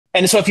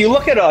And so if you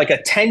look at like a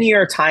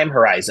 10-year time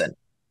horizon,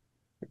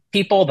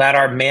 people that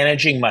are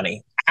managing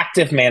money,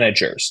 active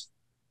managers,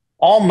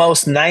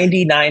 almost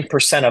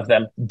 99% of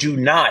them do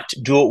not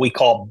do what we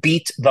call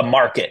beat the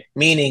market,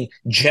 meaning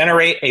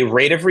generate a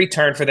rate of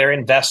return for their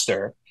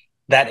investor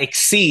that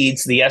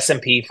exceeds the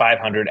S&P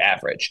 500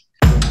 average.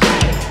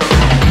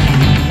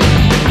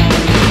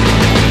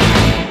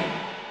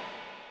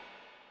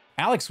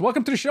 Alex,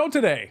 welcome to the show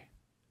today.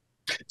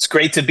 It's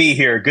great to be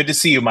here. Good to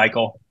see you,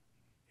 Michael.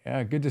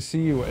 Yeah, good to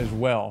see you as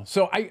well.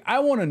 So I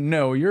want to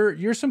know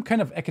you're some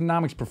kind of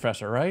economics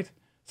professor, right?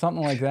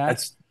 Something like that.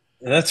 That's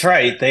that's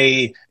right.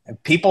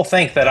 People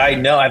think that I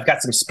know I've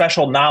got some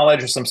special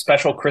knowledge or some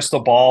special crystal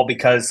ball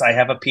because I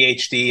have a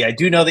PhD. I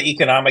do know the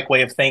economic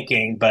way of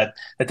thinking, but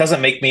it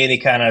doesn't make me any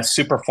kind of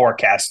super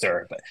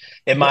forecaster. But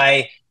in Well,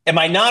 my in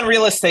my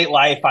non-real estate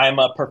life, I'm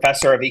a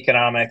professor of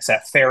economics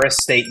at Ferris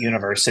State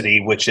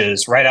University, which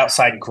is right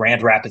outside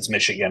Grand Rapids,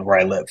 Michigan, where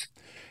I live.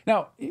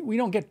 now we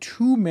don't get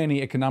too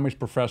many economics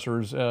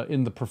professors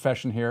in the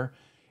profession here,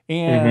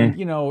 and Hmm.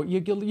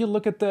 you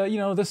look at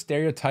the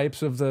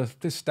stereotypes of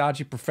the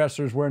stodgy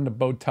professors wearing the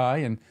bow tie,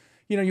 and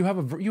you have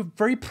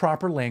very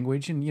proper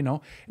language, and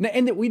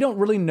and that we don't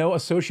really know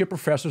associate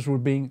professors were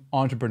being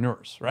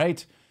entrepreneurs,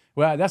 right?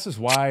 Well, this is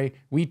why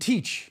we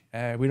teach.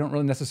 We don't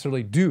really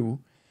necessarily do.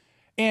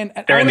 And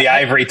I They're in want the to.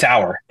 ivory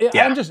tower. Yeah,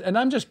 Yeah.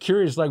 I'm just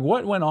curious, like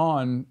what went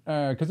on?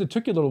 Because it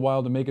took you a little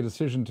while to make a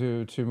decision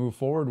to move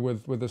forward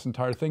with this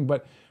entire thing.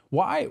 But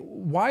why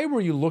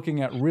were you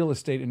looking at real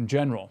estate in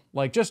general?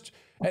 Like just,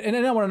 and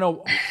then I want to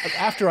know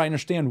after I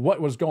understand what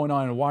was going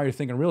on and why you're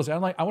thinking real estate. I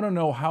want to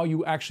know how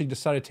you actually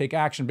decided to take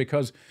action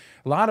because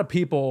a lot of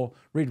people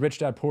read Rich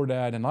Dad Poor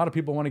Dad, and a lot of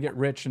people want to get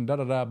rich and da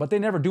da da, but they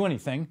never do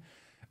anything.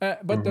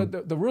 But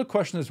Mhm. the real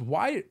question is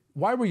why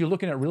were you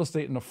looking at real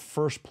estate in the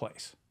first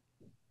place?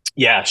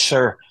 Yeah,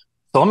 sure.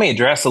 So let me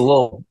address a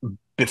little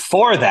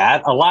before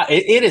that.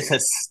 It is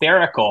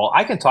hysterical.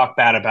 I can talk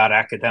bad about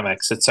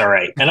academics. It's all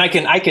right. And I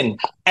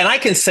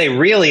can say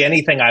really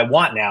anything I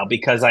want now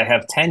because I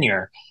have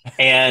tenure.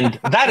 And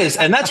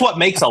that's what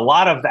makes a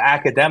lot of the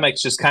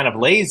academics just kind of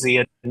lazy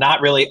and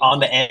not really on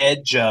the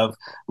edge of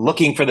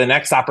looking for the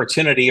next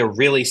opportunity or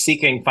really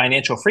seeking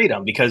financial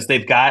freedom because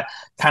they've got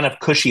kind of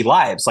cushy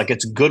lives. Like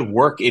it's good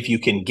work if you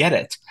can get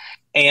it.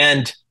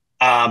 And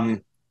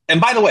um and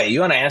by the way,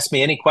 you want to ask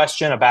me any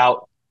question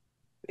about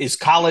is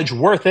college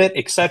worth it,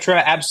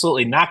 etc.?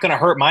 Absolutely not going to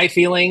hurt my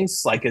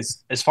feelings. Like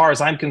as far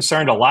as I'm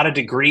concerned, a lot of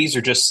degrees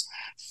are just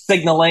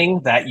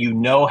signaling that you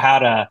know how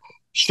to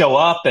show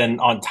up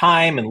and on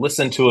time and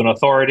listen to an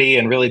authority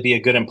and really be a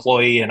good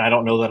employee. And I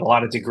don't know that a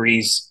lot of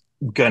degrees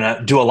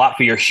gonna do a lot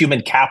for your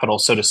human capital,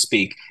 so to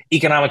speak.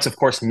 Economics, of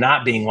course,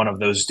 not being one of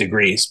those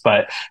degrees.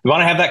 But we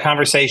want to have that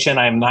conversation.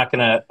 I'm not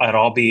gonna at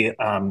all be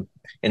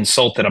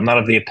insulted. I'm not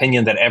of the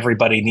opinion that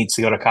everybody needs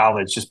to go to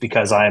college just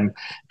because I'm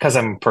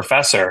a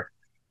professor.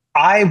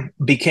 I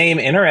became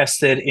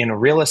interested in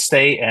real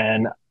estate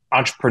and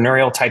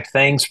entrepreneurial type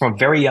things from a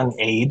very young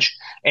age.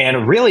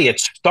 And really, it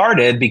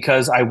started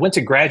because I went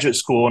to graduate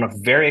school in a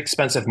very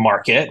expensive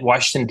market,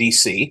 Washington,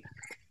 D.C.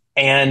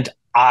 And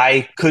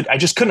I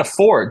just couldn't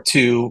afford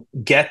to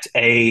get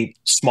a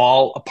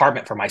small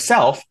apartment for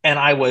myself. And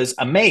I was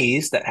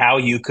amazed at how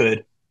you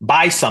could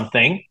buy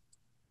something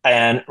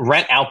and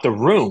rent out the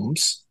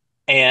rooms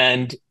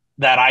and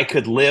that I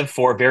could live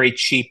for very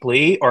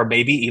cheaply or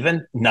maybe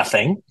even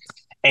nothing.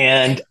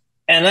 And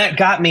and that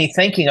got me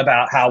thinking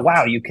about how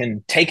wow, you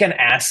can take an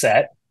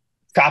asset,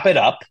 chop it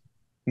up,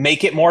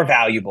 make it more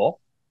valuable.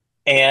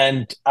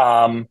 And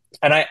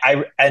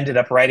I ended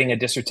up writing a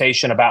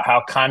dissertation about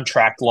how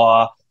contract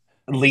law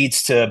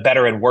leads to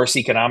better and worse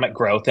economic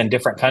growth in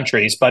different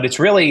countries. But it's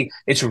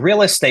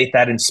real estate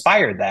that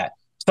inspired that.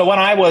 So when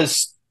I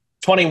was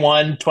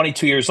 21,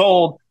 22 years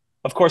old,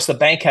 of course, the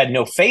bank had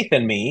no faith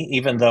in me,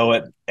 even though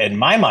it, in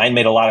my mind,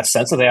 made a lot of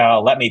sense that they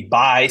let me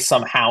buy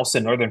some house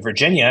in Northern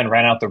Virginia and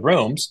rent out the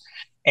rooms.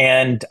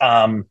 And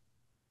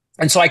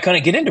and so I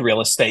couldn't get into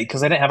real estate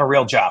because I didn't have a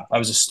real job. I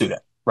was a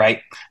student,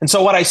 right? And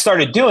so what I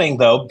started doing,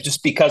 though,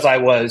 just because I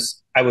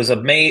was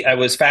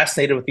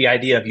fascinated with the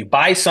idea of you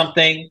buy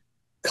something,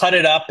 cut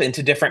it up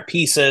into different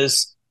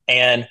pieces,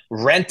 and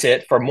rent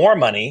it for more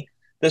money.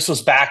 This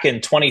was back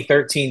in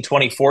 2013,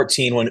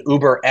 2014 when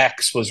Uber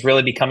X was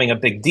really becoming a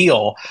big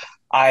deal.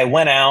 I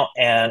went out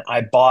and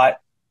I bought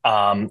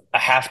a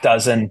half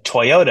dozen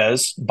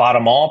Toyotas, bought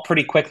them all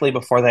pretty quickly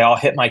before they all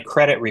hit my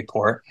credit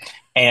report.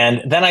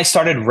 And then I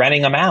started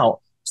renting them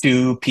out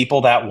to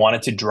people that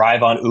wanted to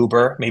drive on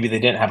Uber. Maybe they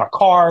didn't have a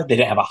car, they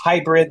didn't have a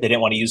hybrid, they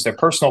didn't want to use their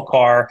personal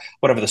car,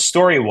 whatever the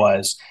story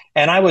was.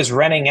 And I was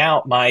renting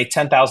out my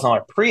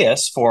 $10,000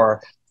 Prius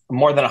for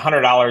more than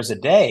 $100 a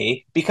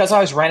day because I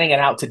was renting it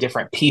out to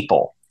different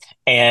people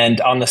and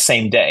on the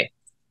same day.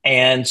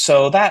 And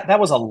so that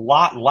was a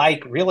lot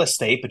like real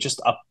estate, but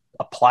just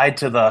applied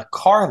to the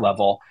car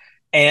level.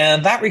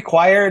 And that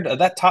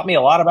taught me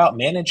a lot about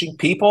managing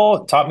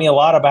people. It taught me a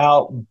lot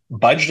about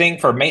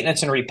budgeting for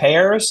maintenance and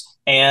repairs.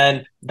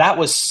 And that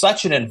was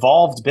such an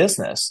involved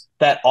business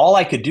that all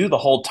I could do the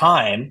whole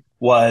time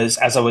was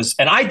as I was,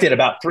 and I did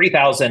about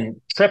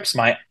 3,000 trips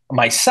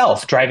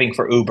myself driving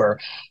for Uber.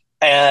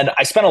 And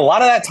I spent a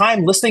lot of that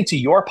time listening to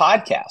your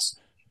podcast.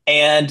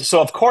 And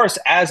so, of course,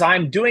 as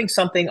I'm doing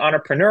something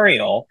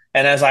entrepreneurial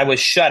and as I was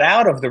shut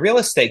out of the real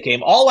estate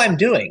game, all I'm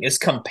doing is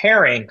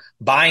comparing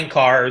buying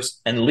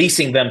cars and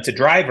leasing them to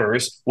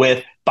drivers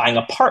with buying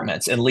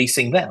apartments and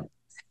leasing them.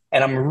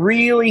 And I'm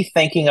really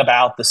thinking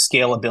about the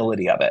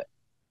scalability of it.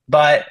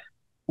 But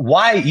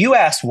why you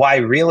asked why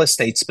real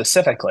estate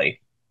specifically,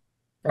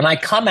 and I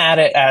come at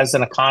it as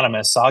an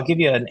economist, so I'll give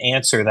you an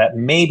answer that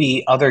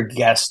maybe other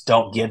guests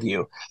don't give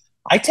you.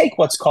 I take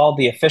what's called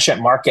the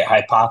efficient market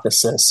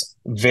hypothesis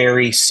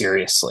very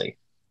seriously.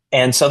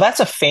 And so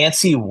that's a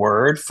fancy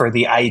word for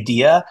the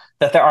idea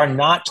that there are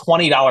not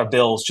 $20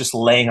 bills just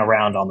laying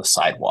around on the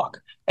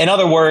sidewalk. In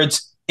other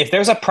words, if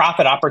there's a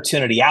profit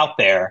opportunity out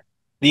there,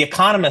 the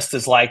economist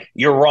is like,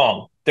 you're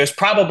wrong. There's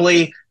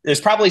probably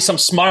some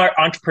smart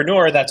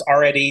entrepreneur that's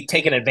already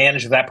taken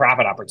advantage of that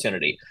profit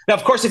opportunity. Now,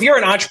 of course, if you're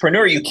an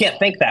entrepreneur, you can't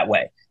think that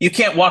way. You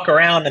can't walk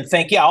around and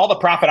think, yeah, all the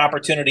profit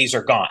opportunities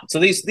are gone. So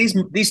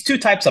these two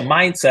types of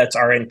mindsets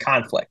are in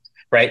conflict,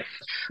 right?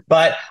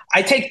 But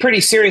I take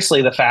pretty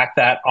seriously the fact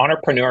that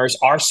entrepreneurs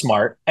are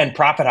smart and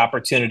profit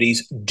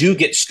opportunities do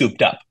get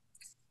scooped up.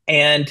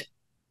 And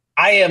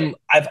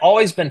I've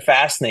always been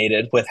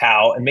fascinated with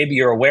how, and maybe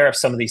you're aware of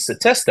some of these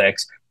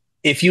statistics,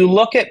 if you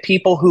look at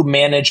people who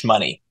manage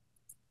money,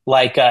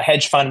 like a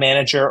hedge fund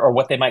manager or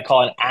what they might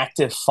call an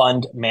active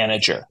fund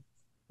manager,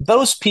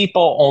 those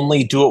people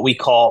only do what we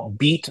call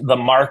beat the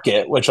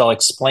market, which I'll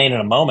explain in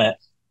a moment.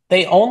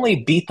 They only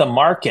beat the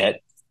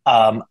market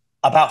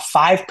about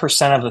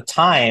 5% of the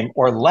time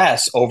or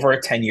less over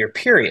a 10-year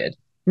period,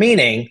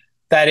 meaning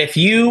that if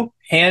you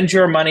hand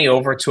your money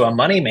over to a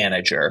money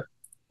manager,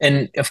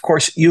 and of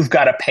course, you've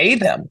got to pay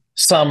them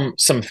some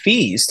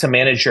fees to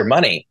manage your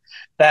money,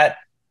 that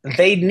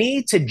they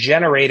need to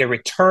generate a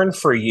return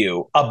for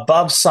you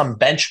above some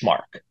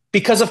benchmark.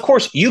 Because of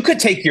course, you could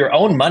take your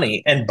own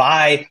money and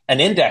buy an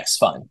index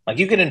fund. Like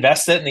you could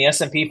invest it in the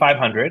S&P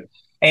 500.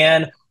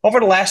 And over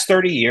the last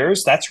 30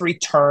 years, that's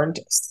returned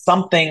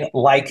something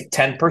like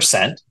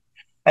 10%.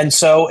 And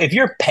so if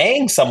you're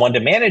paying someone to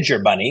manage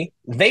your money,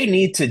 they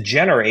need to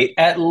generate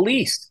at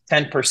least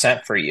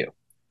 10% for you,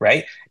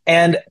 right?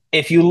 And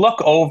if you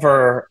look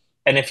over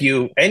and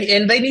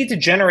and they need to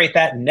generate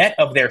that net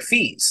of their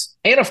fees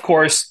and of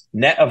course,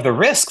 net of the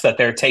risk that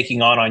they're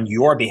taking on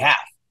your behalf.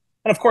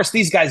 And of course,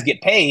 these guys get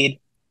paid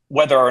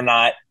whether or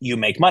not you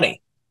make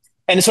money.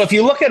 And so if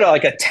you look at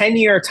like a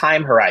 10-year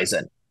time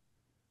horizon,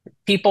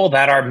 people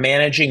that are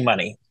managing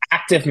money,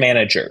 active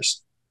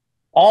managers,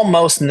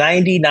 almost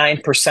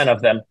 99%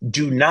 of them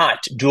do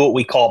not do what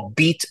we call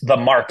beat the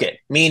market,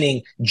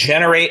 meaning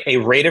generate a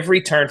rate of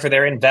return for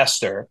their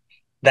investor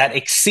that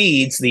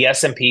exceeds the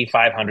S&P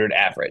 500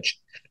 average.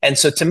 And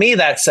so to me,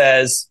 that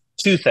says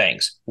two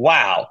things.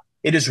 Wow,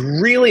 it is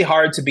really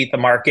hard to beat the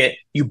market.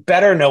 You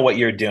better know what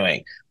you're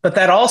doing. But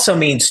that also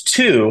means,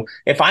 too,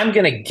 if I'm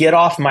going to get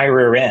off my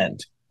rear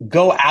end,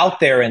 go out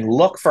there and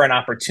look for an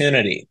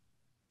opportunity,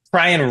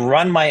 try and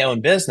run my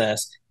own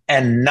business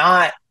and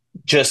not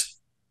just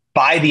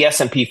buy the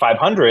S&P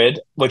 500,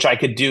 which I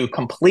could do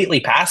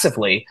completely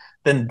passively,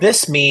 then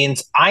this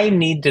means I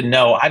need to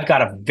know I've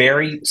got a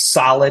very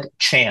solid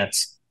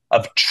chance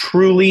of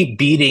truly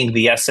beating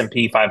the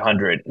S&P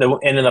 500.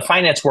 And in the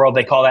finance world,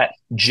 they call that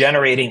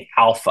generating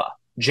alpha,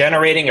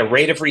 generating a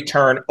rate of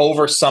return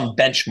over some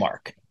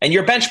benchmark. And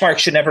your benchmark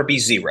should never be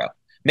zero.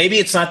 Maybe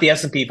it's not the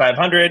S&P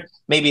 500,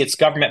 maybe it's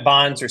government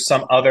bonds or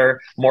some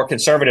other more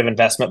conservative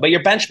investment, but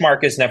your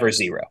benchmark is never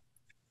zero.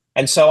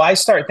 And so I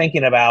start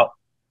thinking about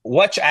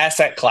which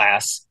asset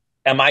class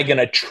am I going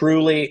to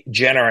truly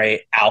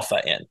generate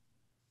alpha in?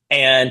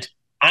 And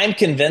I'm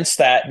convinced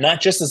that not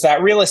just is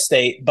that real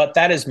estate, but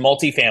that is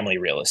multifamily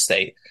real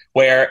estate,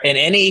 where in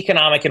any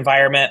economic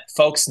environment,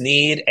 folks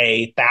need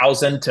a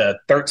 $1,000 to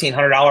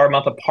 $1,300 a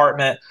month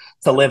apartment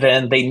to live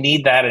in. They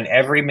need that in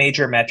every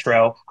major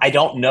metro. I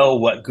don't know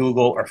what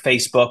Google or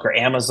Facebook or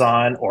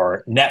Amazon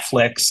or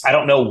Netflix, I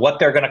don't know what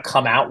they're going to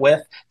come out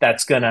with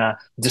that's going to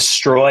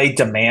destroy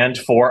demand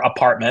for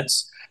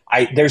apartments.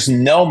 There's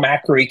no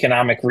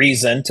macroeconomic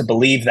reason to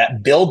believe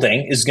that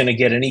building is going to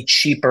get any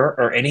cheaper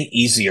or any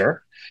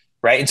easier.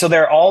 Right. And so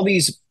there are all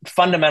these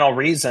fundamental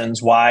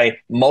reasons why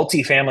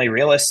multifamily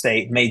real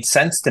estate made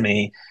sense to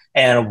me.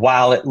 And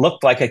while it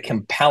looked like a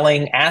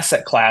compelling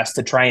asset class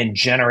to try and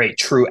generate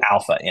true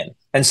alpha in.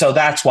 And so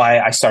that's why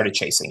I started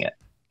chasing it.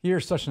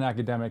 You're such an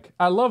academic.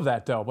 I love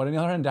that, though. But on the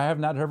other hand, I have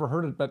not ever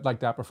heard it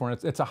like that before.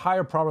 It's a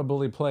higher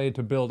probability play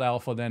to build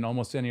alpha than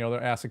almost any other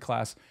asset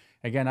class.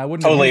 Again, I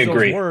wouldn't totally use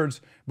agree. Those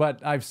words,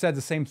 but I've said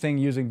the same thing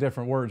using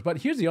different words. But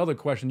here's the other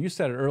question. You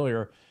said it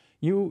earlier.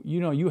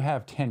 You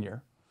have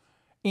tenure.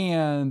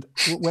 And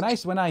when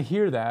I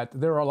hear that,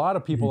 there are a lot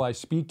of people I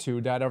speak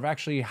to that are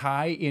actually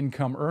high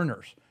income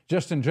earners,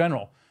 just in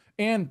general,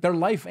 and their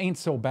life ain't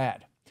so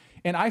bad.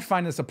 And I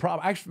find this a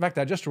problem. In fact,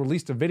 I just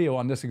released a video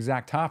on this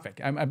exact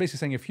topic. I'm basically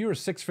saying if you're a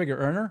six-figure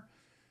earner,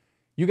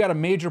 you got a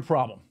major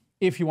problem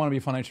if you want to be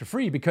financially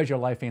free because your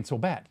life ain't so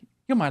bad.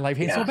 My life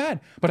ain't so Yeah. bad,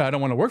 but I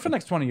don't want to work for the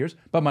next 20 years,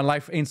 but my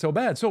life ain't so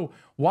bad. So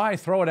why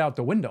throw it out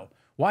the window?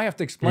 Why have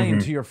to explain Hmm.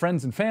 to your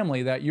friends and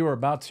family that you are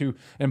about to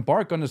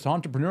embark on this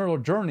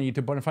entrepreneurial journey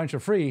to financial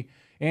free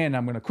and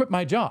I'm going to quit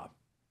my job?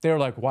 They're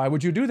like, why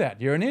would you do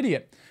that? You're an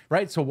idiot,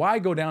 right? So why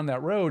go down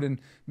that road? And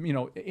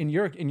in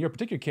your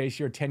particular case,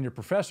 you're a tenured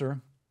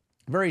professor,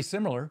 very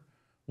similar.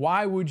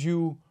 Why would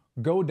you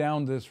go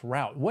down this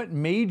route? What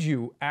made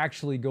you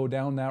actually go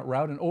down that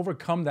route and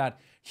overcome that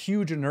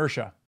huge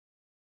inertia?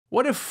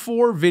 What if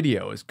 4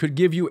 videos could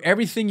give you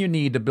everything you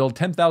need to build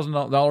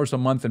 $10,000 a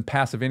month in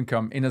passive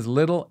income in as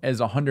little as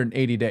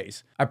 180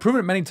 days? I've proven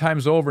it many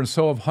times over, and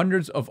so have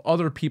hundreds of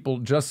other people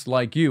just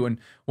like you. And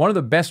one of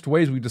the best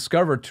ways we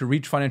discovered to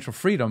reach financial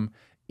freedom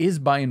is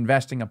by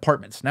investing in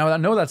apartments. Now, I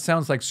know that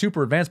sounds like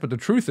super advanced, but the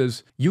truth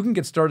is you can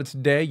get started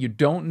today. You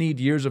don't need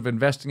years of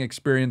investing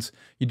experience.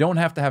 You don't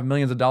have to have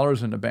millions of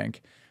dollars in the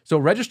bank. So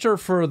register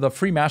for the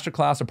free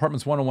Masterclass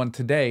Apartments 101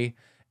 today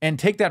and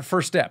take that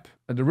first step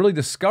to really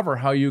discover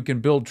how you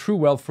can build true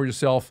wealth for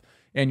yourself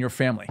and your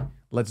family.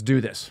 Let's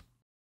do this.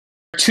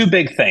 2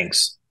 big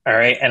things. All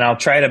right. And I'll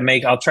try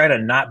to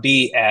not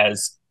be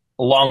as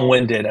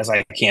long-winded as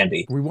I can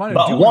be. We want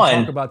But to talk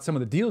one, about some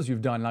of the deals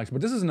you've done, Alex,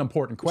 but this is an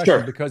important question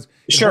sure, because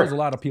it sure. holds a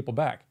lot of people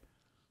back.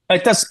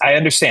 It does. I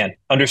understand.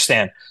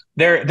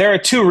 There are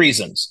 2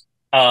 reasons.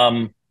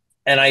 And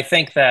I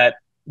think that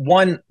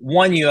one,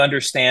 you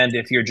understand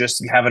if you're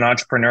just have an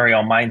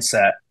entrepreneurial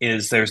mindset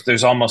is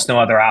there's almost no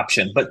other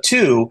option. But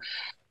 2,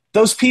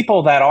 those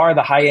people that are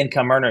the high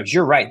income earners,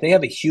 you're right. They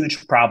have a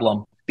huge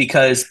problem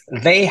because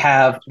they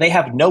have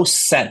no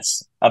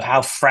sense of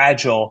how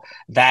fragile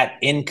that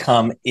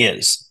income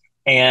is.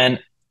 And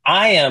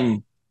I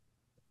am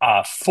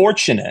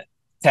fortunate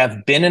to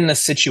have been in a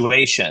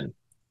situation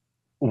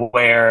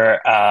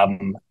where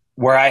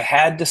I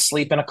had to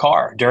sleep in a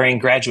car during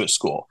graduate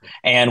school,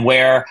 and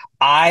where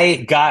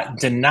I got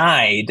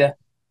denied.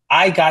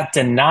 I got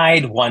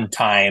denied one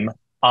time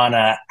on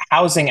a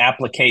housing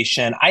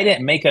application. I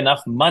didn't make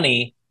enough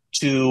money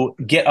to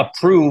get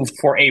approved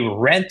for a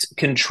rent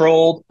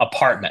controlled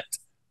apartment.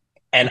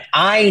 And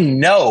I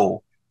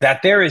know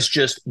that there is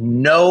just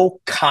no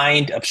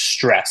kind of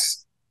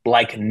stress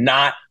like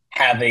not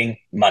having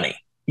money.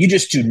 You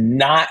just do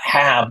not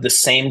have the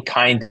same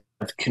kind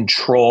of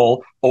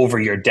control over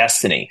your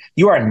destiny.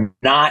 You are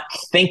not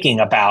thinking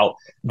about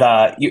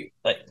the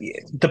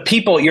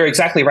people. You're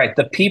exactly right.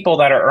 The people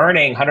that are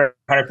earning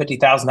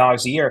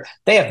 $150,000 a year,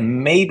 they have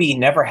maybe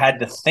never had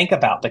to think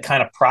about the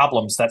kind of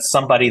problems that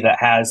somebody that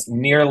has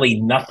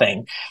nearly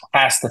nothing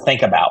has to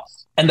think about.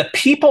 And the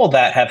people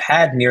that have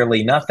had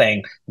nearly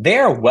nothing,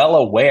 they're well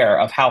aware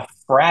of how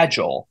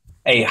fragile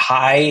a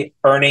high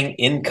earning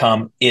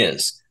income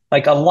is.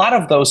 Like a lot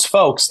of those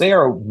folks, they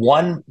are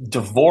one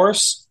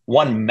divorce,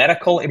 one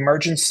medical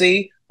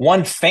emergency,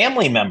 one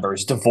family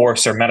member's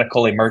divorce or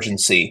medical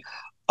emergency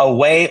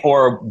away,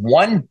 or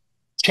one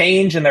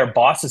change in their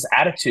boss's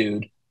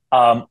attitude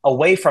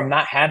away from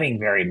not having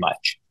very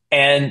much.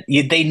 And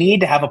they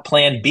need to have a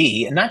plan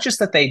B, and not just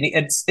that they need.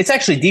 It's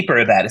actually deeper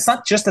than that. It's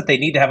not just that they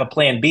need to have a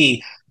plan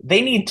B.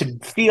 They need to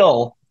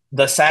feel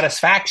the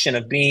satisfaction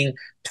of being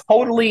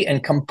totally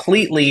and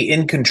completely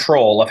in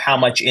control of how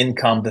much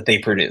income that they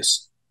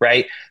produce.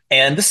 Right.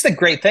 And this is the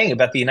great thing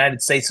about the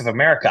United States of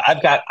America.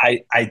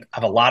 I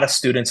have a lot of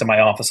students in my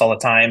office all the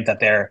time that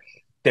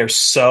they're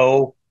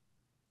so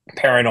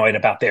paranoid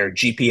about their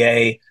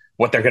GPA,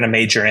 what they're going to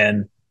major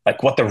in,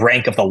 like what the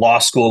rank of the law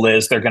school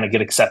is they're going to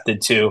get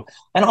accepted to.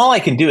 And all I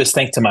can do is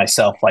think to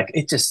myself, like,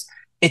 it just,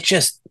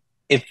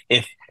 if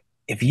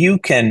you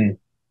can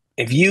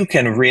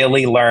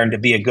really learn to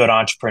be a good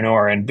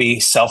entrepreneur and be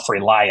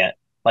self-reliant,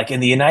 like in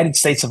the United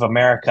States of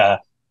America,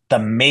 the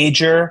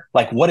major,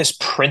 like what is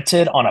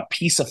printed on a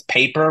piece of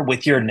paper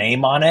with your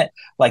name on it,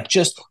 like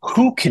just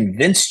who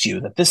convinced you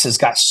that this has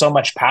got so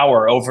much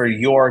power over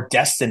your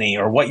destiny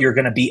or what you're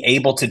going to be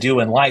able to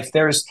do in life?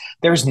 There's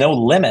no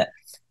limit.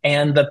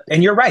 And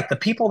you're right. The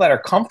people that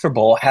are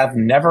comfortable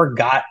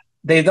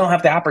they don't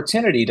have the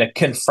opportunity to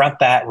confront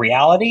that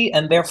reality.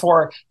 And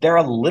therefore they're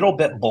a little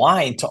bit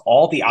blind to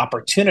all the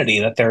opportunity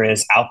that there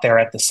is out there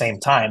at the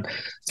same time.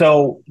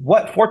 So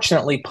what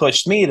fortunately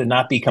pushed me to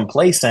not be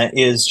complacent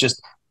is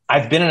just,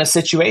 I've been in a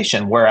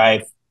situation where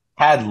I've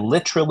had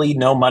literally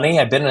no money.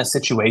 I've been in a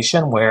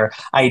situation where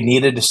I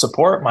needed to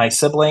support my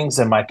siblings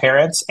and my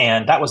parents.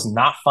 And that was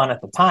not fun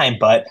at the time,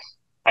 but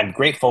I'm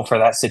grateful for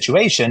that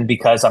situation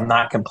because I'm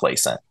not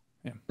complacent.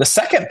 Yeah. The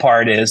second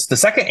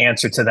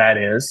answer to that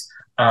is,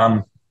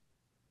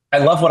 I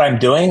love what I'm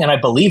doing and I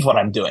believe what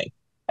I'm doing.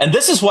 And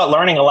this is what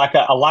learning a lot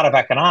of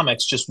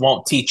economics just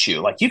won't teach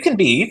you. Like you can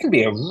be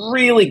a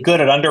really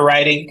good at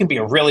underwriting. You can be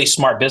a really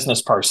smart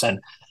business person,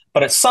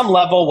 but at some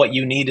level, what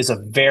you need is a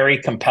very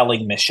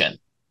compelling mission,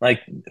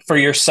 like for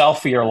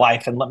yourself, for your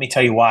life. And let me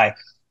tell you why.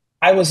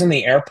 I was in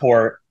the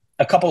airport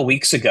a couple of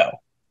weeks ago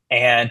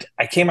and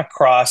I came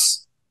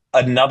across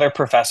another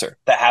professor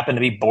that happened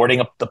to be boarding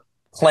up the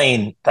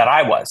plane that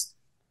I was.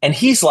 And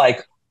he's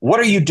like, "What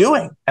are you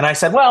doing?" And I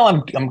said, "Well,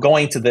 I'm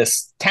going to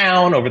this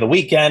town over the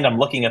weekend. I'm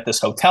looking at this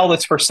hotel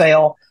that's for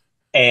sale."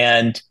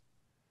 And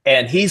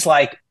And he's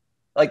like,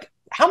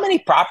 how many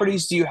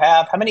properties do you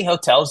have? How many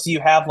hotels do you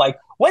have? Like,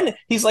 when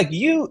he's like,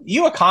 you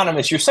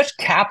economists, you're such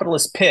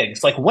capitalist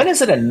pigs. Like, when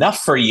is it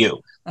enough for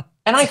you?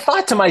 And I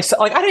thought to myself,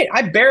 like,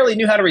 I barely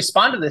knew how to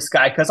respond to this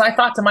guy because I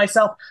thought to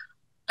myself,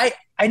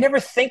 I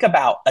never think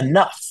about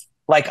enough.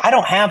 Like, I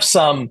don't have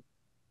some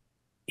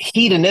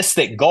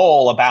hedonistic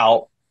goal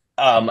about,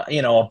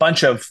 a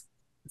bunch of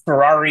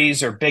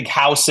Ferraris or big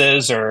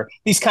houses or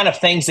these kind of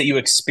things that you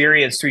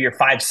experience through your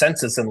five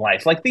senses in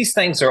life. Like, these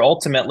things are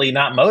ultimately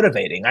not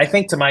motivating. I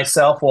think to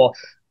myself, well,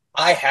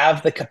 I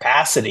have the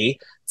capacity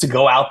to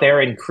go out there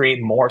and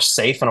create more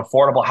safe and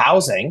affordable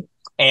housing.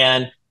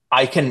 And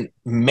I can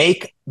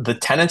make the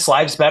tenants'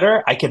 lives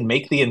better. I can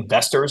make the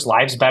investors'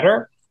 lives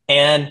better.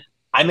 And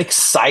I'm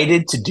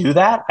excited to do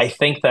that. I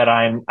think that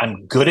I'm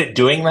good at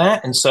doing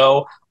that. And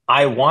so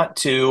I want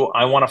to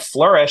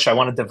flourish. I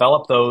want to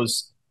develop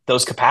those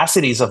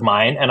capacities of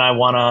mine, and I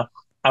want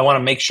to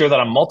make sure that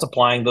I'm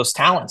multiplying those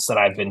talents that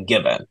I've been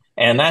given.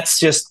 And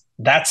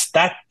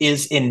that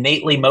is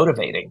innately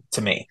motivating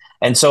to me.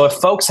 And so if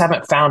folks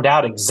haven't found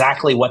out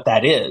exactly what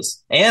that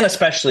is, and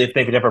especially if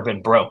they've never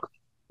been broke,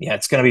 yeah,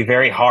 it's going to be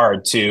very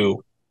hard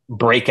to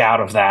break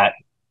out of that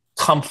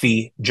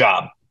comfy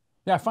job.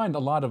 Yeah, I find a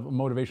lot of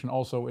motivation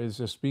also is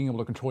just being able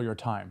to control your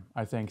time,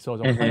 I think. So as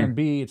a Mm-hmm. plan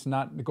B, it's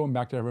not going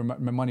back to every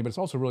money, but it's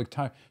also really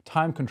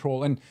time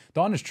control. And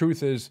the honest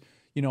truth is,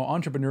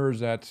 entrepreneurs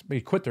that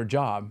may quit their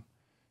job,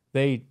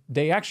 they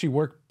actually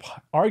work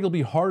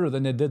arguably harder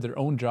than they did their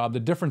own job. The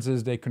difference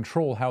is they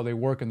control how they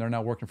work and they're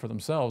not working for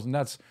themselves. And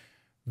that's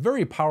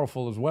very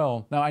powerful as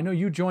well. Now, I know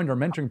you joined our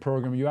mentoring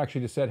program. You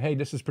actually just said, hey,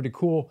 this is pretty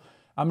cool.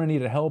 I'm going to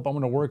need help. I'm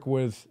going to work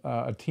with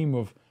a team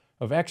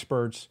of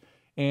experts.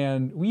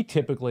 And we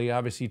typically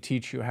obviously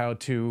teach you how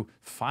to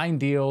find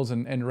deals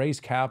and raise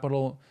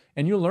capital.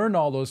 And you learn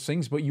all those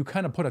things, but you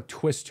kind of put a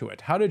twist to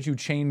it. How did you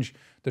change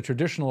the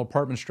traditional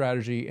apartment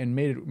strategy and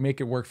make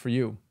it work for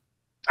you?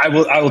 I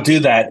will do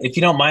that. If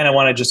you don't mind, I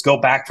want to just go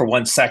back for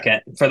 1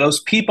 second. For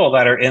those people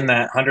that are in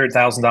that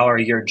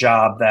 $100,000 a year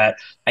job, that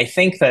I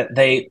think that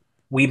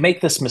we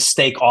make this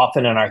mistake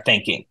often in our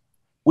thinking.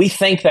 We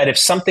think that if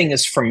something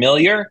is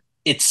familiar,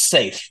 it's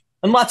safe.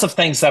 And lots of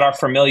things that are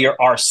familiar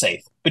are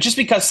safe. But just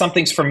because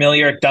something's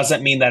familiar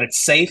doesn't mean that it's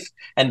safe.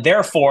 And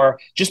therefore,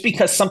 just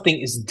because something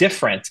is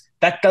different,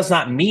 that does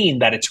not mean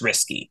that it's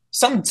risky.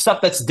 Some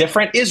stuff that's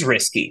different is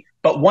risky,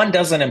 but one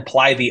doesn't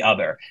imply the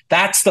other.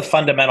 That's the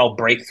fundamental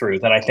breakthrough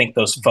that I think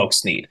those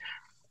folks need.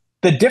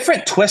 The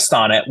different twist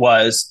on it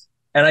was,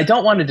 and I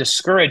don't want to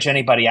discourage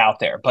anybody out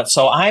there, but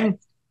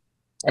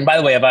and by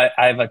the way,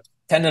 I've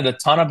attended a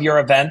ton of your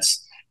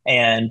events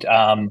and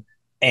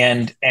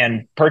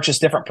and purchased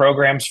different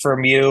programs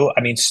from you.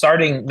 I mean,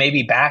 starting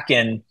maybe back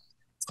in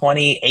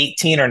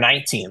 2018 or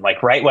 19,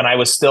 like right when I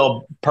was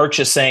still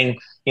purchasing,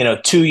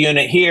 2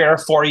 unit here,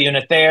 4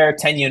 unit there,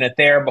 10 unit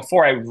there,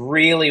 before I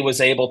really was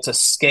able to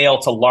scale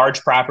to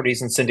large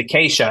properties and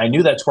syndication. I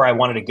knew that's where I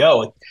wanted to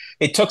go.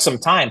 It took some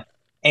time.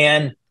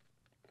 And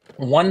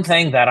one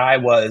thing that I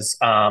was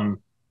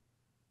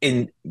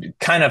in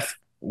kind of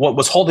what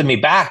was holding me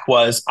back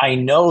was I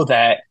know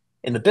that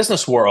in the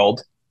business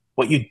world,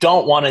 what you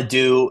don't want to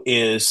do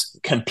is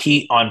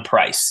compete on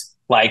price.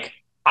 Like,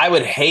 I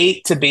would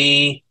hate to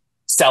be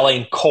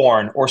selling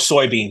corn or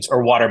soybeans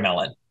or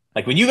watermelon.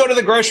 Like, when you go to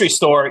the grocery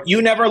store,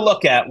 you never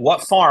look at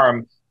what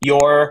farm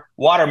your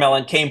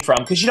watermelon came from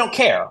because you don't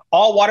care.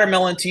 All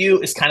watermelon to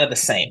you is kind of the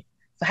same.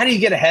 So how do you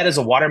get ahead as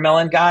a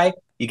watermelon guy?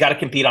 You got to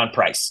compete on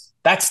price.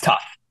 That's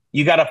tough.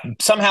 You got to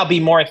somehow be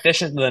more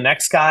efficient than the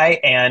next guy,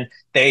 and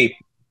they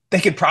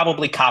could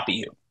probably copy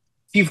you.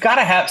 You've got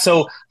to have,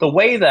 so the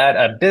way that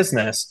a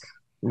business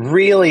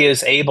really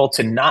is able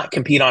to not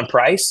compete on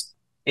price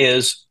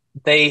is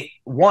they,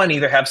 one,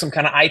 either have some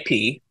kind of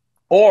IP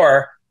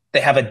or they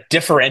have a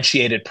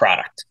differentiated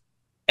product.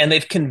 And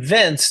they've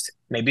convinced,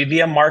 maybe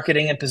via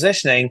marketing and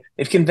positioning,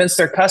 they've convinced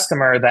their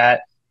customer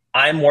that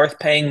I'm worth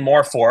paying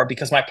more for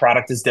because my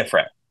product is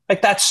different.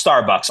 Like, that's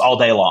Starbucks all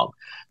day long.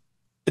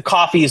 The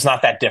coffee is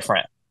not that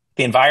different.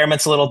 The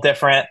environment's a little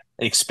different.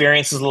 The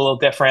experience is a little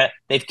different.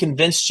 They've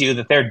convinced you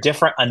that they're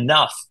different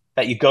enough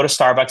that you go to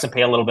Starbucks and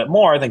pay a little bit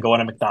more than going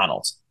to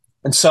McDonald's.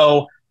 And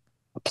so,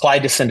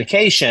 applied to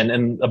syndication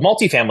and the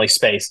multifamily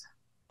space,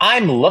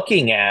 I'm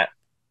looking at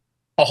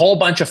a whole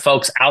bunch of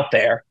folks out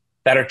there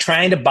that are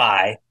trying to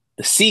buy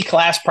the C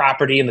class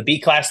property in the B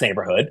class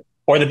neighborhood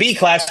or the B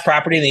class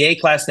property in the A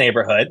class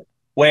neighborhood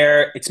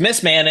where it's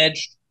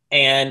mismanaged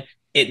and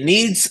it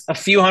needs a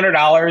few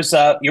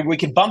 $100s. We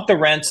can bump the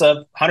rents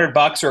of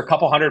 $100 or a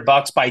couple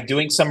 $100 by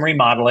doing some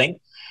remodeling.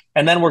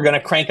 And then we're going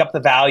to crank up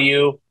the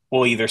value.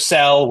 We'll either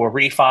sell, we'll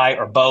refi,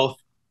 or both.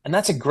 And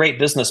that's a great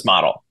business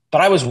model. But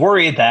I was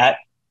worried that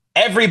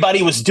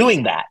everybody was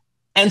doing that.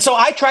 And so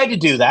I tried to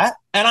do that.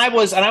 And I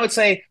would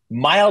say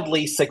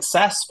mildly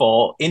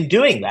successful in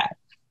doing that.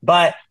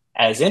 But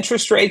as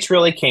interest rates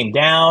really came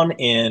down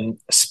in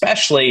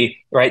especially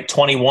right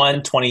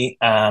 21, 20,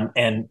 and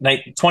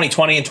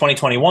 2020 and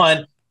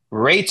 2021,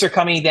 rates are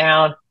coming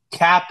down,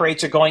 cap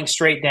rates are going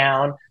straight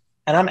down.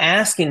 And I'm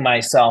asking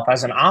myself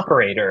as an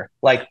operator,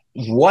 like,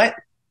 what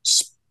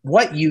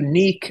what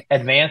unique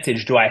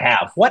advantage do I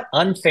have? What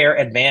unfair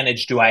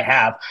advantage do I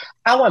have?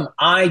 How am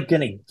I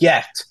going to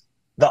get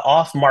the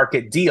off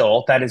market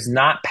deal that is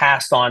not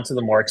passed on to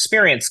the more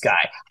experienced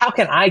guy? How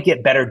can I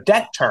get better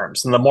debt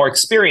terms than the more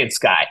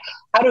experienced guy?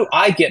 How do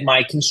I get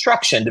my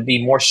construction to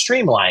be more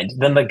streamlined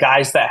than the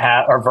guys that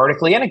are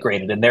vertically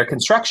integrated in their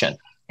construction?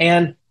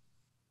 And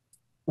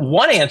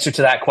one answer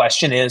to that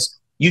question is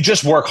you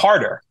just work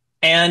harder.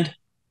 And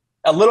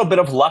a little bit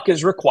of luck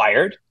is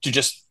required to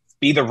just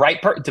be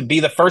to be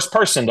the first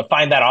person to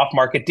find that off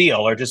market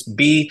deal, or just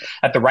be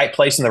at the right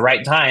place in the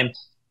right time.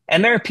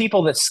 And there are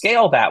people that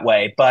scale that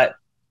way. But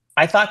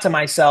I thought to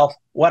myself,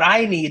 what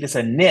I need is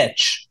a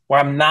niche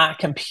where I'm not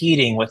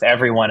competing with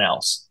everyone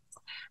else.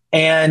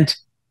 And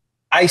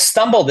I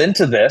stumbled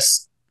into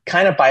this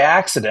kind of by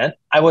accident.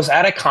 I was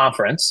at a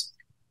conference,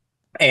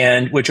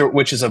 and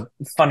which is a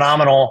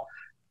phenomenal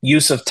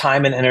use of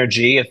time and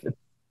energy. If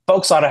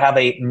folks ought to have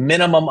a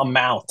minimum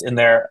amount in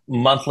their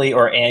monthly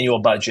or annual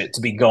budget to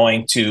be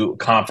going to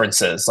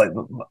conferences. Like,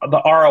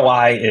 the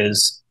ROI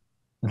is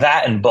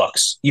that and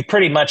books. You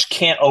pretty much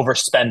can't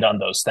overspend on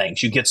those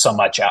things. You get so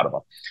much out of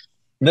them.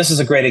 And this is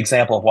a great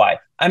example of why.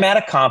 I'm at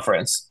a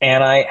conference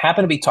and I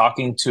happen to be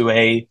talking to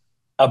a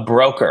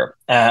broker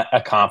at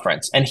a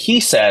conference, and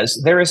he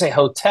says there is a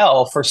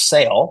hotel for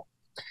sale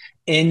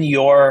in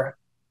your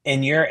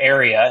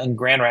area in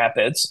Grand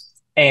Rapids,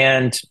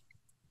 and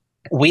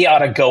we ought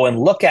to go and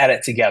look at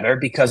it together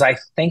because I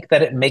think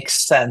that it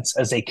makes sense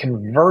as a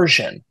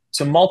conversion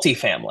to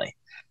multifamily.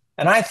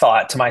 And I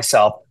thought to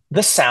myself,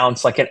 this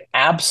sounds like an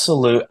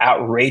absolute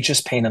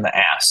outrageous pain in the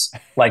ass.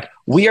 Like,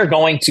 we are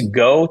going to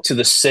go to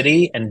the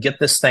city and get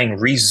this thing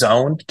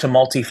rezoned to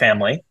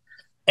multifamily.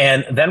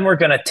 And then we're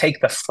going to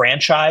take the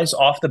franchise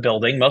off the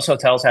building. Most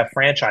hotels have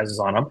franchises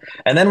on them.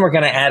 And then we're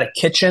going to add a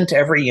kitchen to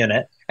every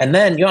unit. And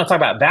then you want to talk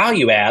about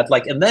value add,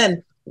 and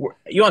then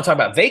you want to talk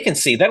about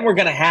vacancy. Then we're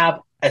going to have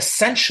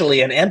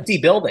essentially an empty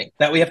building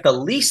that we have to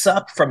lease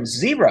up from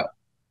zero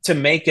to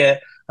make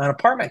it an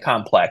apartment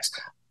complex.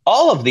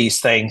 All of these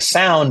things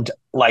sound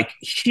like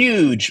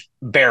huge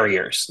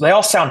barriers. They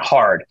all sound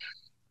hard,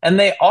 and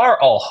they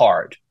are all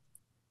hard.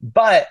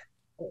 But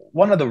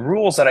one of the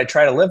rules that I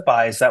try to live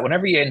by is that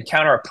whenever you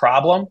encounter a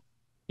problem,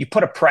 you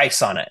put a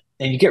price on it,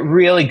 and you get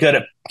really good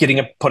at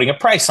putting a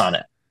price on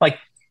it. Like,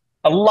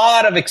 a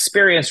lot of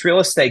experienced real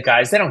estate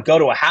guys, they don't go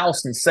to a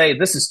house and say,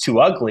 this is too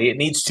ugly, it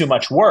needs too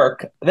much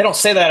work. They don't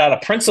say that out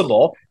of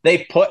principle. They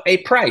put a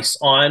price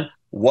on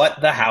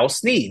what the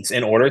house needs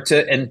in order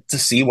to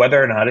see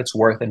whether or not it's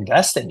worth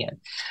investing in.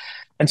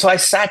 And so I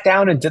sat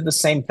down and did the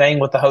same thing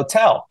with the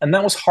hotel. And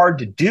that was hard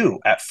to do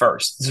at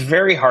first. It's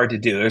very hard to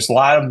do. There's a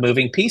lot of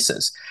moving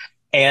pieces.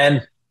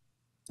 And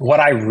what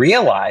I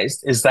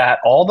realized is that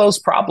all those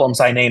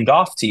problems I named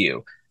off to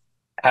you,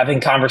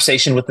 having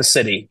conversation with the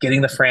city,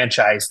 getting the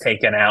franchise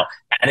taken out,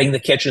 adding the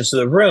kitchens to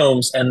the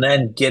rooms, and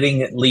then getting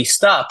it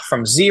leased up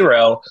from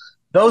zero,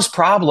 those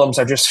problems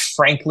are just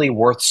frankly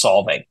worth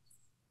solving.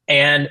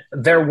 And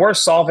they're worth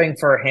solving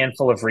for a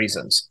handful of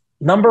reasons.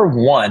 Number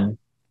one,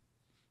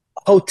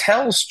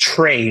 hotels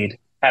trade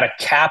at a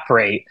cap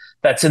rate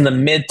that's in the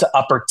mid to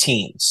upper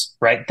teens,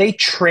 right? They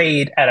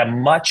trade at a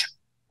much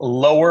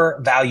lower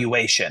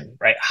valuation,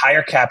 right?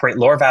 Higher cap rate,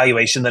 lower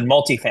valuation than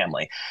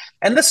multifamily.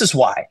 And this is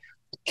why.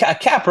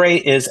 Cap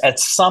rate is at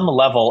some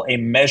level a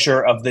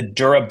measure of the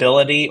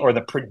durability or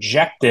the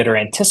projected or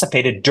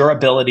anticipated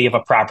durability of a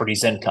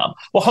property's income.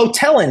 Well,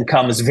 hotel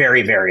income is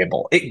very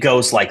variable. It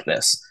goes like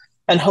this.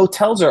 And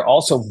hotels are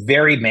also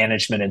very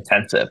management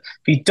intensive.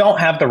 If you don't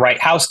have the right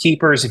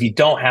housekeepers, if you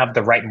don't have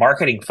the right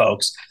marketing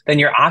folks, then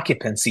your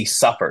occupancy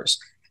suffers.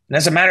 And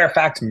as a matter of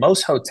fact,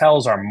 most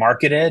hotels are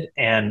marketed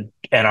and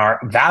are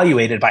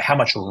evaluated by how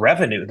much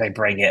revenue they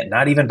bring in,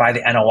 not even by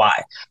the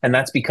NOI. And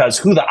that's because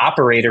who the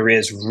operator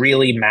is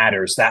really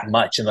matters that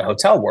much in the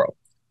hotel world.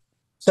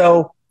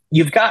 So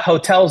you've got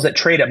hotels that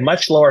trade at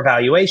much lower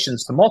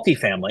valuations to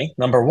multifamily,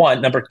 number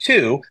one. Number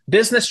two,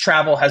 business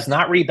travel has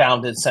not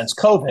rebounded since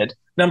COVID.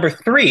 Number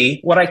three,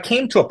 what I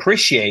came to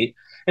appreciate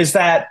is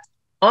that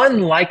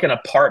unlike an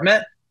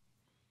apartment,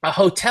 a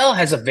hotel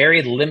has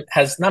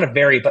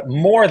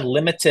more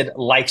limited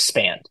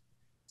lifespan.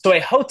 So a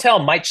hotel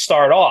might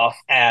start off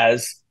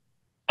as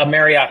a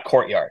Marriott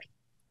Courtyard.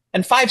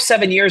 And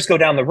 5-7 years go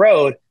down the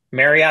road,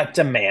 Marriott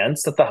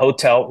demands that the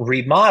hotel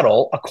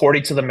remodel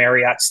according to the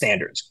Marriott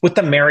standards, with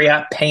the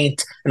Marriott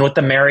paint and with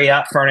the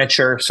Marriott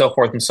furniture, so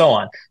forth and so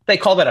on. They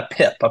call that a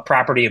PIP, a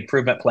property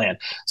improvement plan.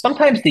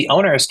 Sometimes the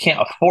owners can't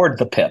afford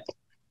the PIP.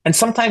 And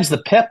sometimes the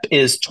PIP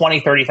is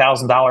 $20,000,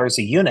 $30,000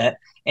 a unit.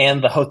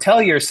 And the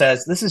hotelier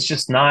says, this is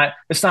just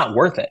it's not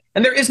worth it.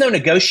 And there is no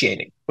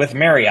negotiating with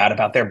Marriott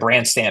about their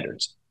brand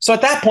standards. So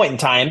at that point in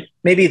time,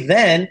 maybe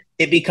then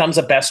it becomes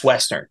a Best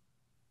Western.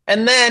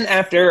 And then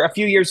after a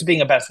few years of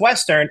being a Best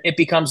Western, it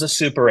becomes a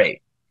Super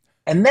 8.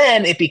 And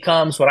then it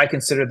becomes what I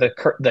consider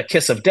the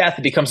kiss of death.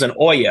 It becomes an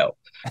Oyo.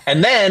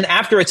 And then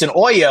after it's an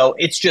Oyo,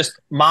 it's just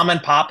mom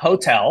and pop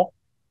hotel.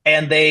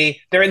 And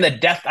they're in the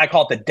death, I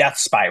call it the death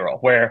spiral,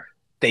 where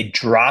they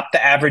drop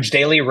the average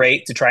daily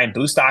rate to try and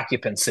boost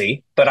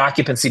occupancy, but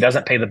occupancy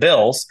doesn't pay the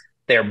bills.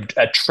 They're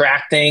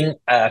attracting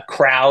a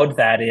crowd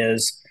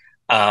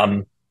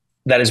um,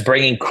 that is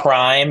bringing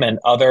crime and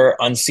other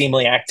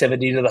unseemly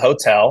activity to the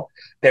hotel.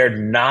 They're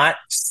not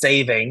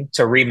saving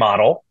to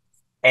remodel.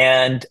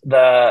 And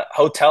the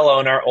hotel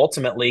owner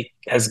ultimately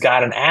has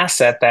got an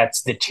asset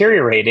that's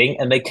deteriorating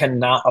and they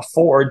cannot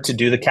afford to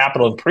do the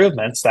capital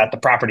improvements that the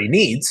property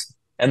needs.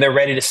 And they're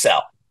ready to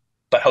sell.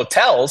 But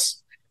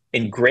hotels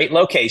in great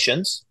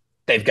locations,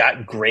 they've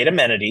got great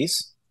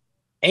amenities.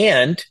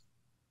 And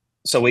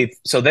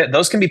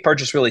those can be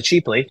purchased really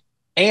cheaply.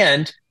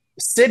 And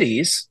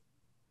cities,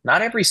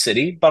 not every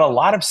city, but a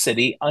lot of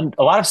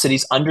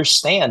cities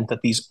understand that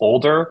these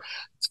older,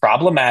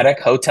 problematic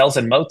hotels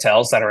and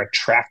motels that are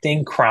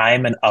attracting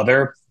crime and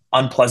other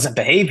unpleasant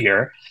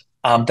behavior,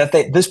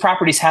 these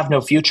properties have no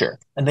future,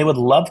 and they would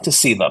love to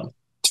see them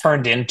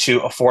turned into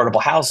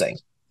affordable housing.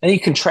 And you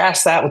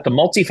contrast that with the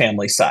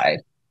multifamily side,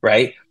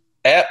 right?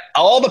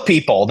 All the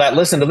people that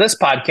listen to this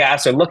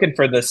podcast are looking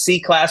for the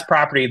C class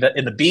property that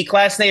in the B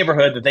class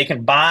neighborhood that they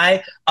can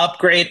buy,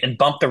 upgrade, and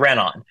bump the rent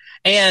on.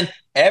 And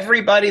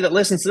everybody that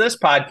listens to this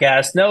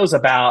podcast knows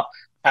about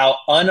how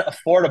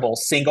unaffordable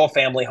single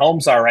family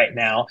homes are right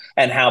now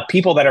and how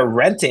people that are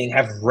renting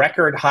have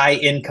record high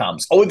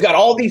incomes. Oh, we've got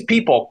all these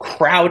people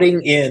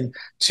crowding in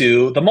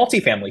to the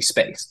multifamily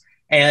space.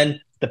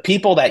 And the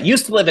people that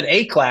used to live in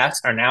A class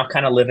are now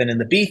kind of living in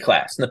the B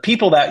class. And the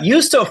people that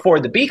used to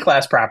afford the B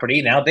class property,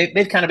 now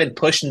they've kind of been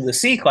pushed into the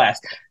C class.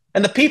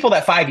 And the people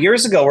that 5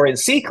 years ago were in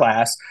C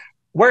class,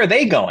 where are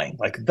they going?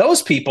 Like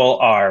those people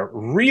are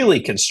really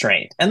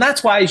constrained. And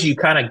that's why as you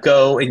kind of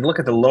go and look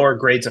at the lower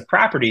grades of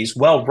properties,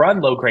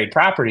 well-run low-grade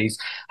properties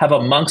have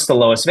amongst the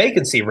lowest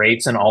vacancy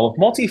rates in all of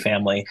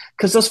multifamily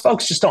because those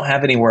folks just don't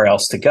have anywhere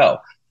else to go.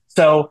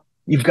 So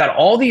you've got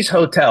all these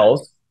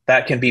hotels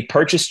that can be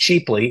purchased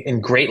cheaply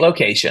in great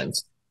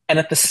locations. And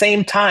at the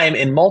same time,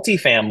 in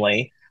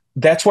multifamily,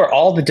 that's where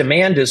all the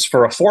demand is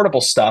for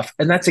affordable stuff.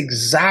 And that's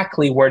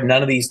exactly where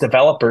none of these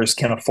developers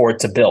can afford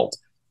to build.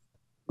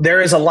 There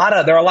are a lot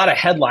of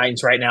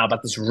headlines right now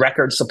about this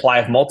record supply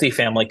of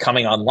multifamily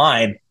coming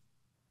online.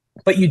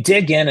 But you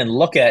dig in and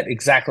look at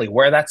exactly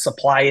where that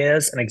supply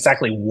is and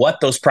exactly what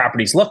those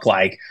properties look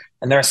like.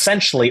 And they're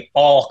essentially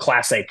all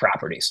Class A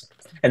properties.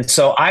 And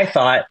so I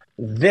thought,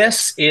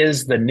 this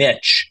is the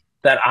niche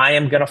that I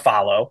am going to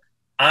follow.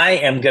 I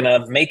am going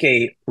to make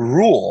a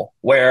rule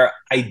where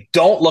I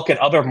don't look at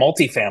other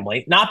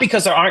multifamily, not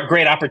because there aren't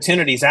great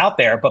opportunities out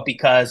there, but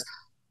because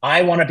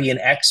I want to be an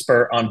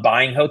expert on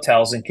buying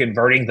hotels and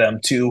converting them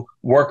to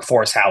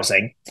workforce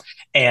housing.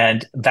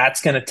 And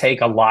that's going to take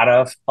a lot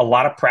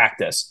of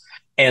practice.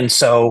 And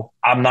so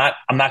I'm not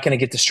going to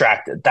get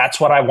distracted. That's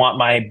what I want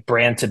my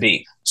brand to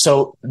be.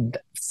 So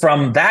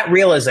from that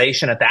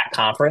realization at that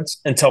conference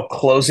until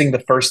closing the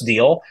first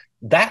deal,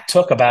 that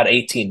took about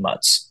 18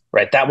 months,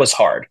 right? That was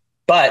hard.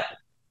 But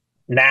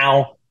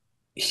now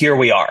here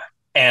we are.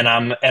 And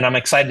I'm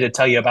excited to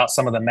tell you about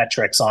some of the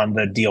metrics on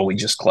the deal we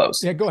just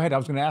closed. Yeah, go ahead. I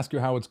was going to ask you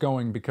how it's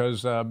going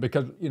because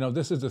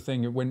this is the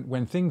thing.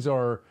 When things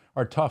are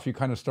tough, you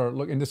kind of start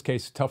looking. In this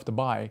case, tough to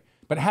buy.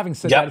 But having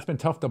said that, it's been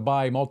tough to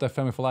buy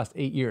multifamily for the last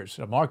 8 years.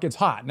 The market's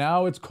hot.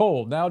 Now it's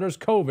cold. Now there's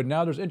COVID.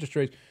 Now there's interest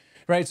rates.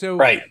 Right. So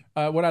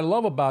what I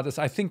love about this,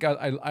 I think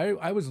I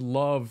always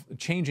love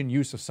change in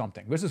use of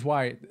something. This is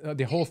why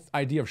the whole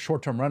idea of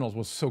short-term rentals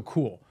was so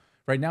cool.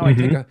 Right now,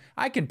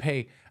 I can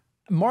pay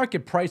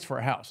market price for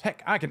a house.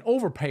 Heck, I can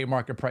overpay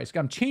market price.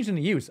 I'm changing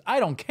the use. I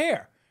don't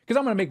care because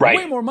I'm going to make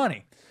way more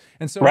money.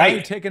 And so when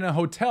you're taking a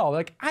hotel,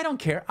 like, I don't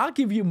care. I'll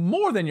give you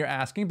more than you're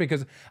asking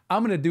because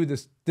I'm going to do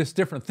this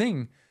different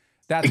thing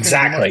that's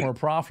going to be much more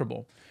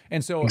profitable.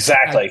 And so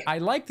I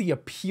like the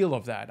appeal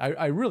of that.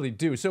 I really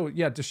do. So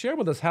yeah, to share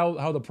with us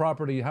how the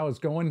property, how it's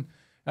going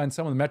and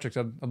some of the metrics,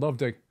 I'd love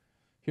to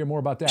hear more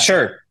about that.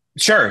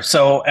 Sure.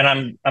 So,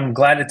 and I'm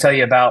glad to tell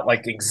you about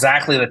like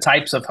exactly the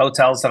types of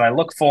hotels that I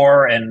look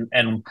for and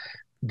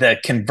the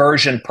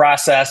conversion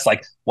process.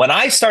 Like when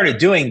I started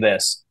doing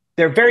this,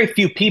 there are very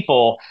few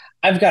people.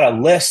 I've got a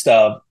list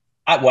of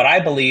what I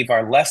believe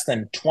are less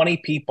than 20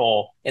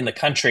 people in the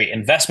country,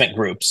 investment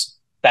groups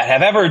that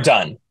have ever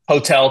done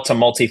hotel to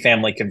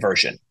multifamily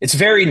conversion. It's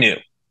very new.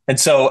 And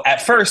so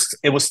at first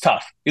it was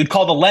tough. You'd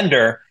call the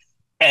lender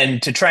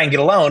and to try and get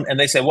a loan and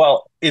they say,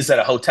 well, is it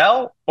a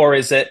hotel or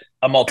is it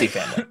a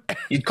multifamily?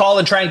 You'd call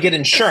and try and get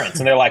insurance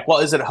and they're like, well,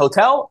 is it a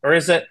hotel or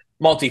is it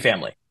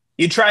multifamily?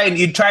 You'd try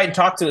and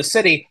talk to the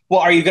city. Well,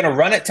 are you going to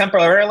run it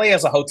temporarily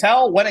as a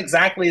hotel? When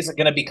exactly is it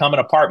going to become an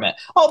apartment?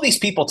 All these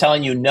people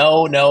telling you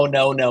no.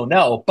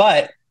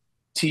 But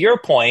to your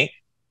point,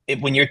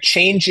 when you're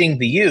changing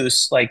the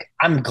use, like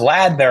I'm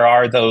glad there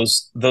are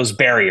those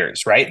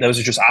barriers, right? Those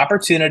are just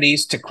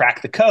opportunities to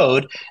crack the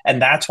code.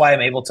 And that's why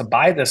I'm able to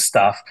buy this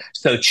stuff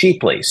so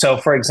cheaply. So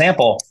for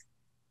example,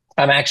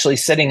 I'm actually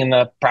sitting in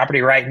the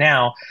property right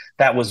now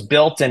that was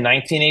built in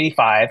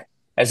 1985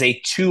 as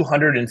a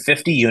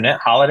 250 unit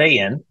Holiday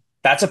Inn.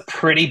 That's a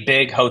pretty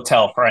big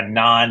hotel for a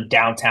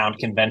non-downtown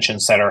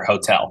convention center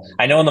hotel.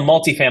 I know in the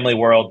multifamily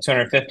world,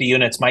 250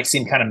 units might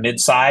seem kind of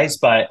mid-size,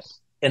 but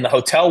in the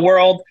hotel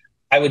world,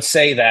 I would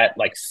say that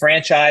like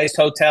franchised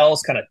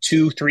hotels, kind of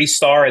 2, 3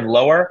 star and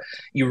lower,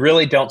 you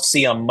really don't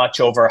see them much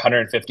over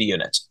 150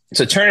 units.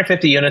 So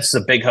 250 units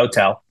is a big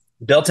hotel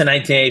built in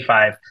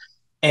 1985,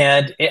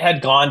 and it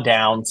had gone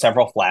down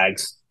several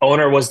flags.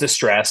 Owner was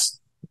distressed,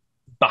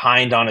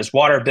 behind on his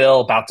water bill,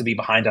 about to be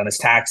behind on his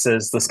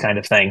taxes, this kind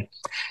of thing.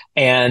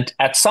 And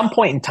at some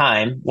point in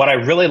time, what I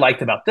really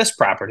liked about this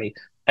property,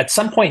 at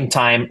some point in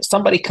time,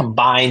 somebody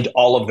combined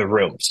all of the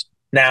rooms.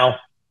 Now,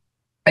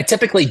 I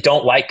typically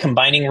don't like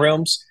combining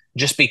rooms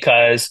just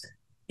because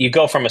you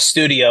go from a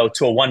studio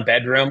to a one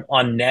bedroom.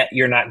 On net,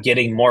 you're not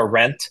getting more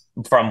rent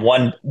from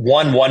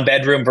one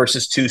bedroom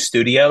versus two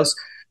studios.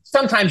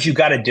 Sometimes you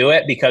got to do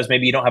it because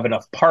maybe you don't have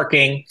enough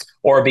parking,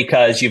 or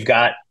because you've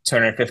got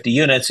 250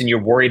 units and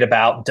you're worried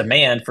about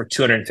demand for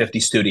 250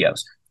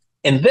 studios.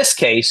 In this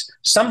case,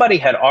 somebody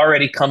had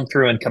already come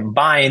through and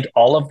combined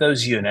all of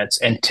those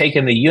units and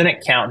taken the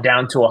unit count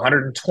down to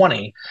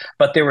 120,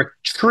 but they were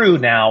true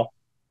now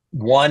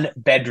one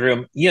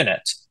bedroom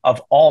units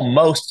of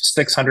almost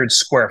 600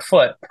 square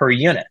foot per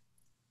unit.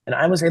 And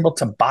I was able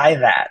to buy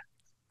that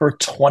for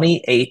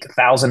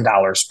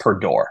 $28,000 per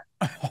door.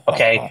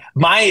 Okay.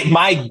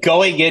 My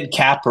going in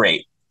cap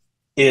rate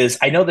is,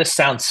 I know this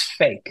sounds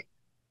fake.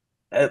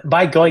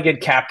 My going in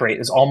cap rate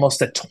is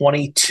almost a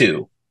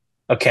 22.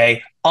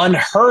 Okay.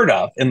 Unheard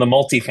of in the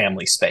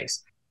multifamily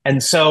space.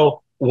 And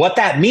so what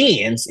that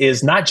means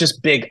is not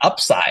just big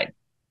upside,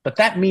 but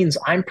that means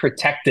I'm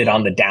protected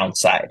on the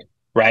downside,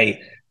 right?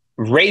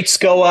 Rates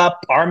go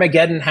up,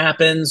 Armageddon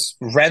happens,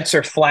 rents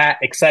are flat,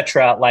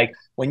 etc. Like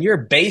when your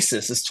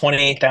basis is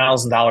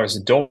 $28,000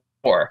 a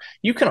door,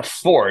 you can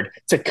afford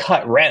to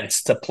cut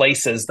rents to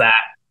places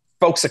that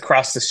folks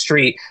across the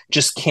street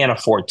just can't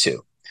afford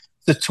to.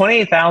 So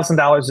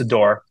 $28,000 a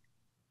door.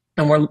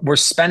 And we're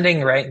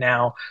spending right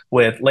now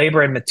with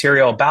labor and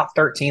material about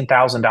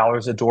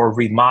 $13,000 a door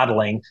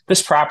remodeling.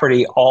 This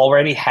property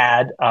already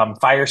had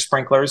fire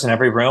sprinklers in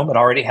every room. It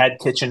already had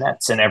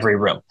kitchenettes in every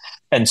room.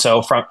 And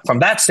so from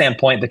that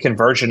standpoint, the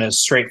conversion is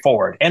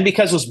straightforward. And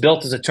because it was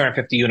built as a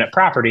 250 unit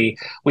property,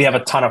 we have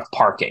a ton of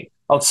parking.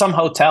 Well, some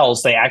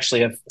hotels, they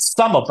actually have,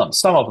 some of them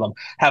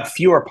have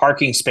fewer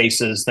parking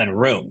spaces than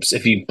rooms,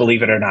 if you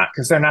believe it or not,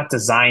 because they're not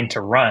designed to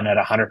run at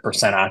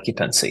 100%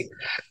 occupancy.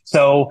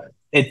 So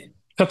it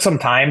took some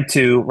time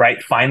to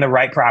find the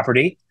right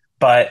property,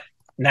 but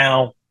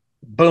now,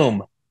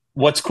 boom.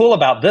 What's cool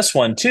about this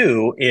one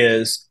too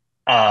is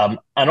an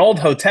old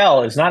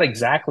hotel is not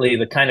exactly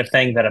the kind of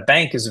thing that a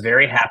bank is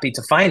very happy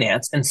to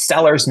finance, and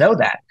sellers know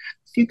that.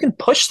 So you can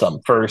push them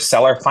for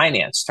seller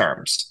finance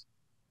terms.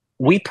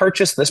 We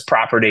purchased this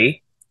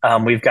property.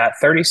 We've got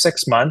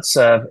 36 months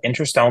of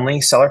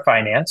interest-only seller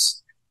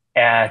finance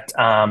at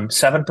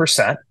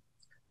 7%.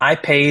 I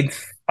paid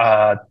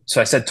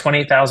so I said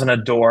 20,000 a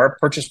door.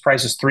 Purchase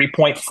price is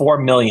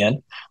 3.4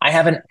 million. I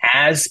have an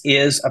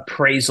as-is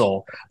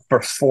appraisal for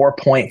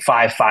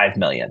 4.55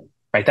 million.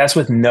 Right, that's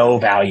with no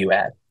value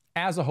add.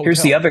 As a hotel.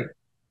 Here's the other,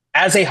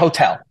 as a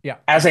hotel. Yeah.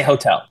 As a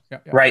hotel. Yeah.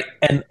 Right,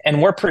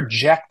 and we're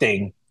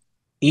projecting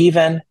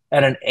even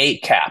at an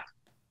 8 cap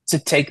to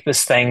take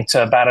this thing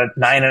to about a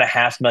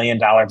 $9.5 million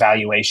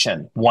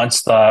valuation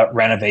once the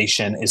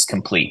renovation is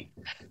complete.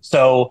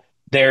 So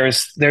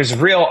there's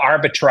real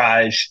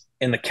arbitrage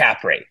in the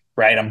cap rate,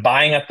 right? I'm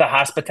buying at the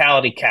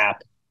hospitality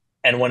cap,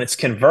 and when it's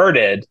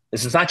converted,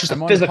 this is not just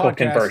a physical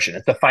conversion,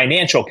 it's a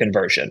financial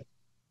conversion.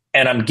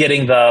 And I'm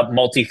getting the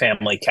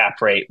multifamily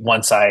cap rate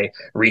once I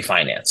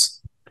refinance.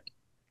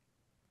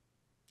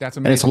 That's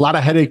amazing. And it's a lot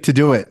of headache to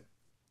do it.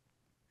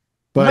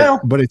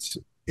 But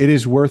it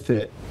is worth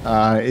it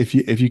if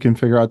you can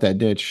figure out that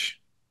niche.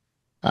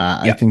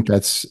 I think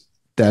that's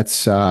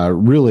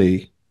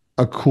really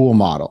a cool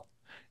model,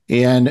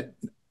 and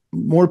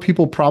more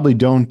people probably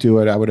don't do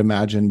it, I would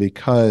imagine,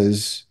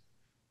 because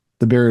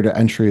the barrier to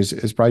entry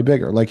is probably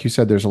bigger. Like you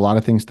said, there's a lot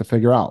of things to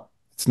figure out.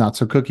 It's not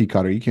so cookie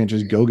cutter. You can't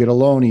just go get a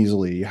loan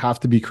easily. You have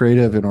to be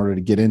creative in order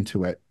to get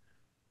into it.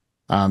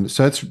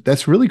 So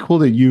that's really cool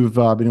that you've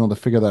been able to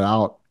figure that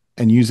out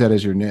and use that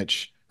as your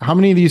niche. How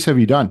many of these have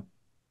you done?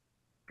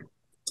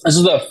 This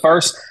is the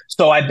first.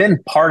 So I've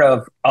been part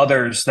of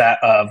others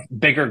that of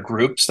bigger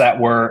groups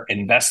that were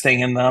investing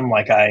in them.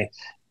 Like I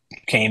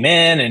came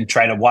in and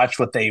try to watch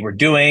what they were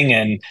doing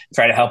and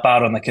try to help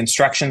out on the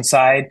construction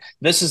side.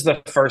 This is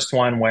the first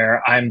one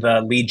where I'm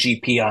the lead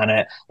GP on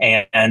it.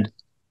 And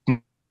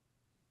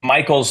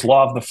Michael's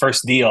law of the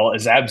first deal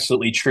is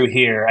absolutely true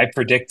here. I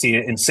predict to you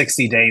in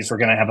 60 days, we're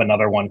going to have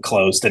another one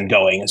closed and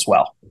going as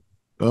well.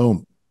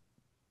 Boom.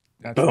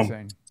 That's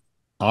insane.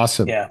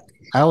 Awesome. Yeah.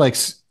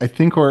 Alex, I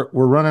think we're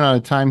running out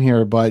of time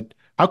here, but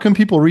how can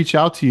people reach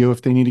out to you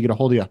if they need to get a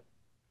hold of you?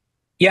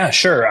 Yeah,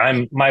 sure.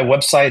 My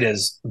website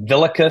is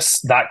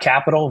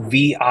vilicus.capital,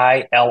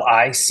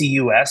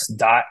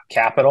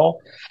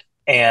 VILICUS.capital.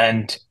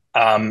 And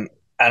I'm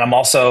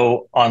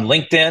also on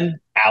LinkedIn,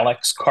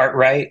 Alex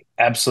Cartwright.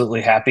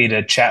 Absolutely happy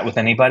to chat with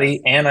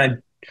anybody. And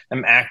I'm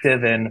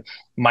active in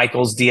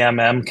Michael's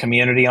DMM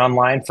community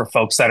online for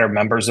folks that are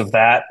members of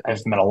that.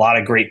 I've met a lot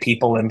of great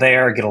people in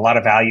there, get a lot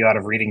of value out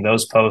of reading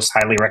those posts.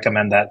 Highly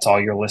recommend that to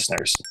all your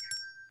listeners.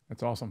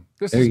 That's awesome.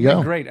 This There has you been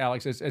go. great,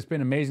 Alex. It's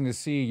been amazing to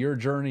see your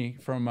journey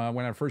from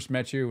when I first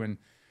met you, and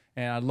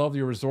I love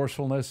your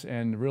resourcefulness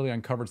and really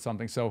uncovered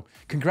something. So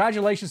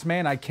congratulations,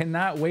 man. I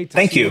cannot wait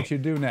to see what you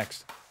do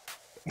next.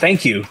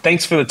 Thank you.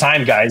 Thanks for the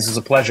time, guys. It's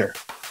a pleasure.